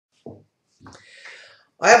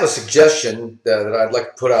I have a suggestion that I'd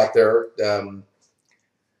like to put out there.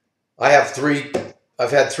 I have three.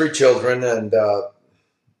 I've had three children, and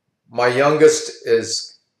my youngest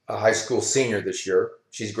is a high school senior this year.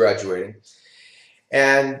 She's graduating,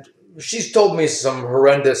 and she's told me some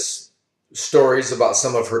horrendous stories about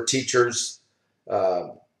some of her teachers. Uh,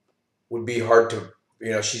 would be hard to,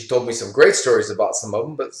 she's told me some great stories about some of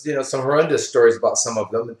them, but, some horrendous stories about some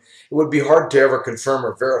of them. It would be hard to ever confirm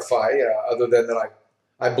or verify, other than that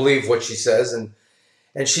I believe what she says.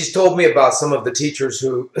 And she's told me about some of the teachers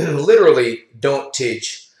who literally don't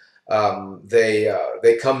teach.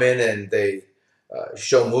 They come in and they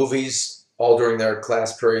show movies all during their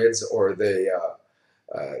class periods, or they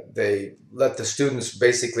let the students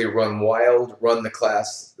basically run wild, run the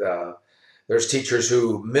class. There's teachers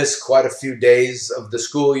who miss quite a few days of the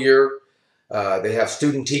school year. They have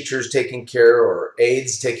student teachers taking care, or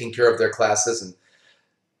aides taking care of their classes. And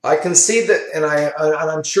I can see that, and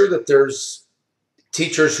I'm sure that there's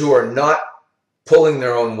teachers who are not pulling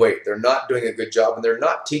their own weight. They're not doing a good job, and they're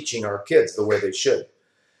not teaching our kids the way they should.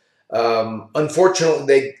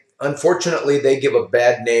 Unfortunately, they give a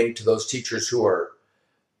bad name to those teachers who are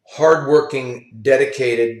hardworking,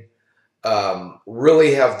 dedicated,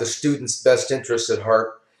 really have the students' best interests at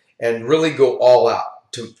heart, and really go all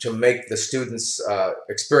out to make the students'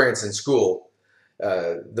 experience in school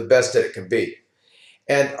the best that it can be.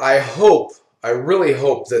 And I really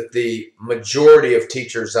hope that the majority of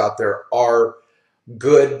teachers out there are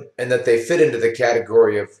good, and that they fit into the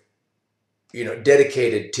category of,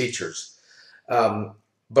 dedicated teachers.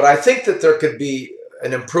 But I think that there could be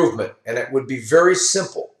an improvement, and it would be very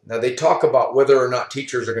simple. Now, they talk about whether or not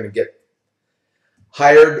teachers are going to get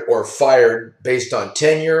hired or fired based on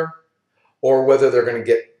tenure, or whether they're going to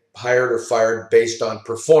get hired or fired based on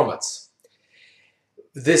performance.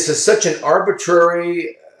 This is such an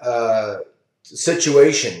arbitrary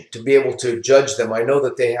situation to be able to judge them. I know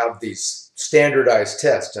that they have these standardized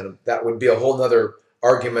tests, and that would be a whole nother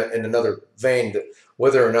argument in another vein, that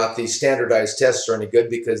whether or not these standardized tests are any good,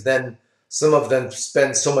 because then some of them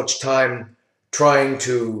spend so much time trying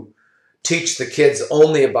to teach the kids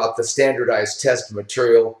only about the standardized test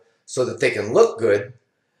material so that they can look good,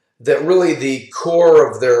 that really the core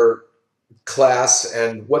of their class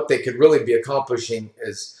and what they could really be accomplishing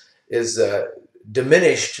is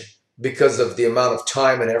diminished because of the amount of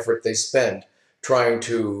time and effort they spend trying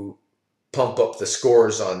to pump up the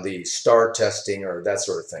scores on the STAR testing or that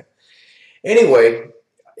sort of thing. Anyway,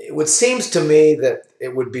 it seems to me that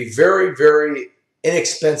it would be very, very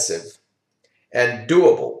inexpensive and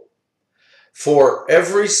doable for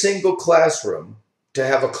every single classroom to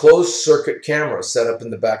have a closed circuit camera set up in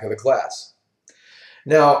the back of the class.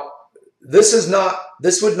 Now, this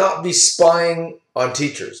would not be spying on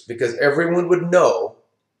teachers, because everyone would know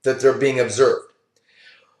that they're being observed.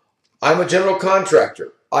 I'm a general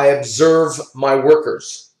contractor. I observe my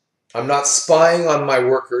workers. I'm not spying on my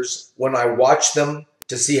workers when I watch them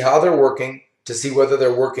to see how they're working, to see whether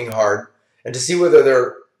they're working hard, and to see whether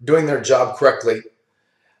they're doing their job correctly.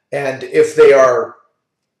 And if they are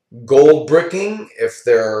gold bricking, if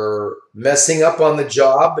they're messing up on the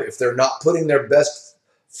job, if they're not putting their best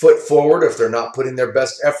foot forward, if they're not putting their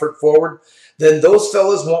best effort forward, then those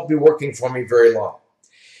fellows won't be working for me very long.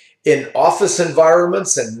 In office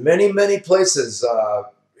environments and many, many places,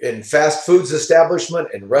 in fast foods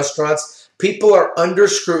establishment, in restaurants, people are under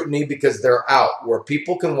scrutiny because they're out where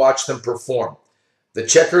people can watch them perform. The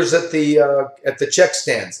checkers at the check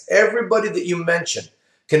stands, everybody that you mentioned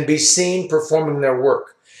can be seen performing their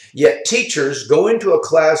work. Yet teachers go into a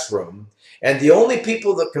classroom, and the only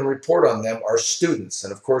people that can report on them are students.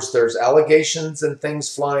 And of course, there's allegations and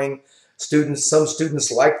things flying. Some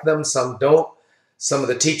students like them, some don't. Some of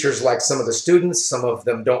the teachers like some of the students, some of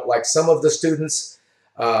them don't like some of the students.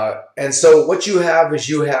 And so what you have is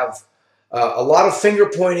a lot of finger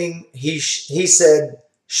pointing. He said,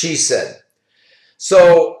 she said.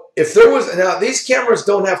 So if there was, now these cameras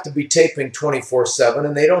don't have to be taping 24/7,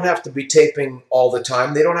 and they don't have to be taping all the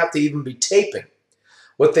time. They don't have to even be taping.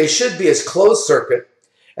 What they should be is closed circuit,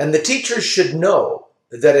 and the teachers should know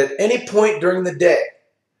that at any point during the day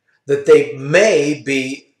that they may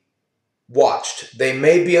be watched. They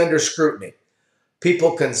may be under scrutiny.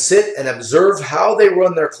 People can sit and observe how they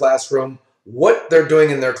run their classroom, what they're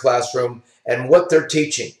doing in their classroom, and what they're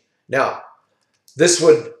teaching. Now, this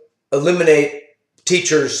would eliminate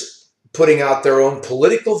teachers putting out their own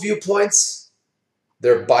political viewpoints,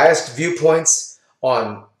 their biased viewpoints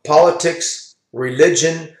on politics,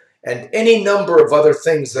 religion, and any number of other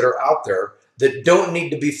things that are out there that don't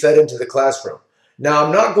need to be fed into the classroom. Now,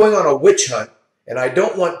 I'm not going on a witch hunt, and I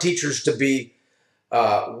don't want teachers to be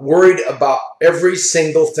worried about every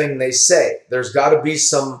single thing they say. There's got to be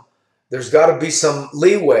some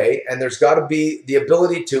leeway, and there's got to be the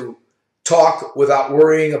ability to talk without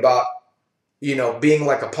worrying about, being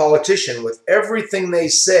like a politician with everything they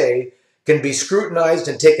say can be scrutinized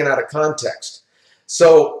and taken out of context.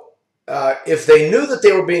 So if they knew that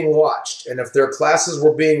they were being watched, and if their classes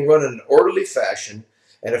were being run in an orderly fashion,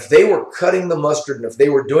 and if they were cutting the mustard, and if they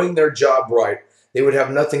were doing their job right, they would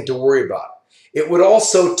have nothing to worry about. It would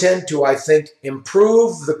also tend to, I think,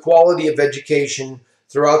 improve the quality of education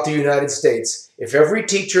throughout the United States if every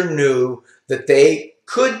teacher knew that they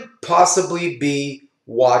could possibly be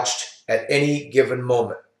watched at any given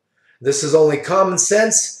moment. This is only common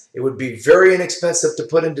sense. It would be very inexpensive to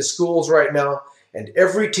put into schools right now, and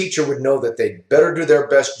every teacher would know that they'd better do their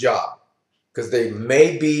best job because they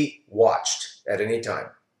may be watched at any time.